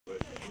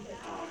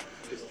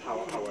just how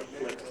it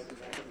flips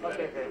when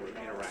we're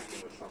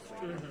interacting with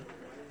something.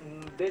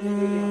 Then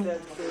we will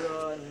interact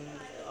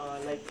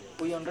like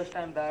we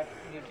understand that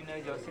neutrino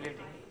is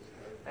oscillating.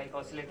 Like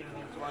oscillating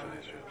means one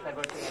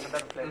flavor to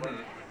another flavor.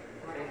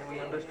 Then we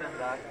understand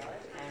that,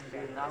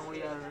 and now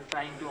we are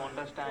trying to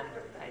understand.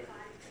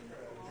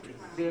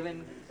 Do you have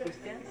any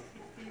questions?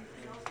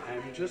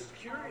 I'm just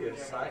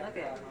curious.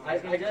 Okay. I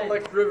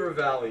collect river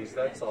valleys,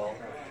 that's all.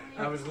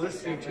 I was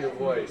listening to your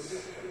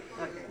voice.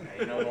 Okay.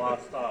 You know a lot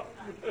of stuff.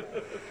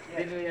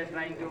 Then we are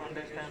trying to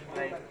understand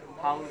like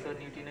how the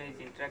neutrino is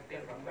interacting,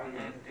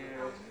 and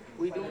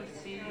we don't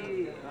see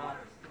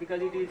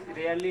because it is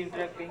rarely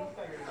interacting.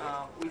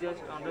 We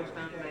just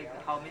understand like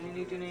how many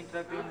neutrino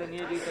interact in the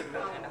near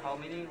detector and how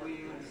many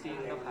we will see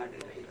in the far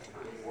detector.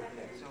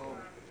 So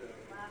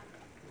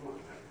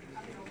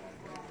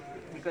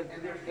because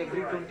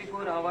every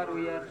 24 hours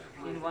we are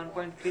in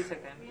 1.3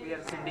 seconds we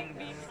are sending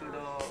beam to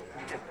the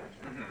detector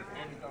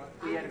and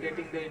we are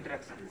getting the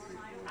interactions,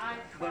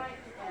 but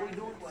we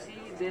don't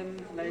see them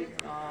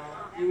like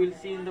you will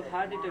see in the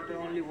far detector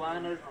only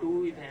 1 or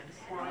 2 events,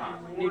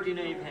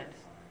 neutrino events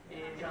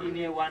in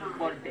a one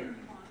per day.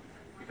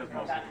 Because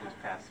most of them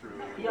just pass through.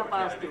 Yeah,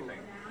 pass through.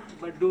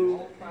 But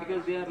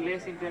because they are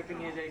less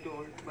interacting as I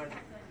told, but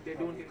they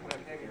don't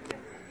interact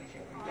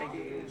like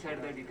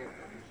inside the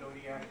detector.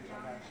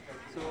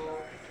 So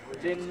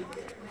then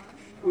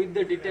with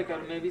the detector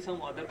maybe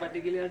some other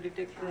particular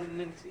detector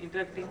means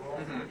interacting.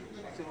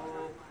 So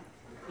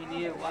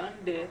in a one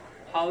day,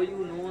 how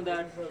you know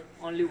that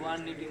only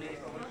one neutrino is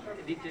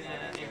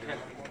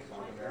interacting?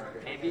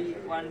 Maybe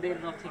one day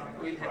nothing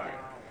will happen.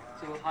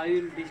 So how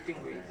you will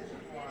distinguish?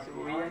 So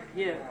we are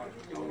here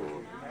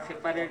to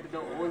separate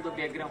all the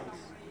backgrounds.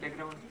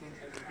 Backgrounds means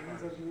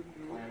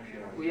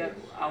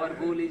our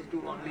goal is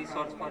to only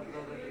search for the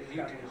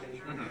neutrinos.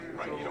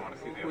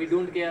 So we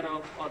don't care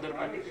of other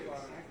particles.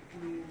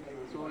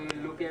 So we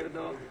will look at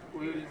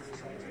we will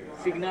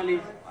signal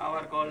is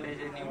our called as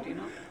a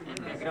neutrino and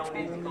background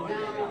is called as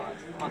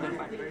other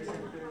particles.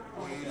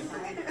 We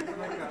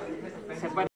will separate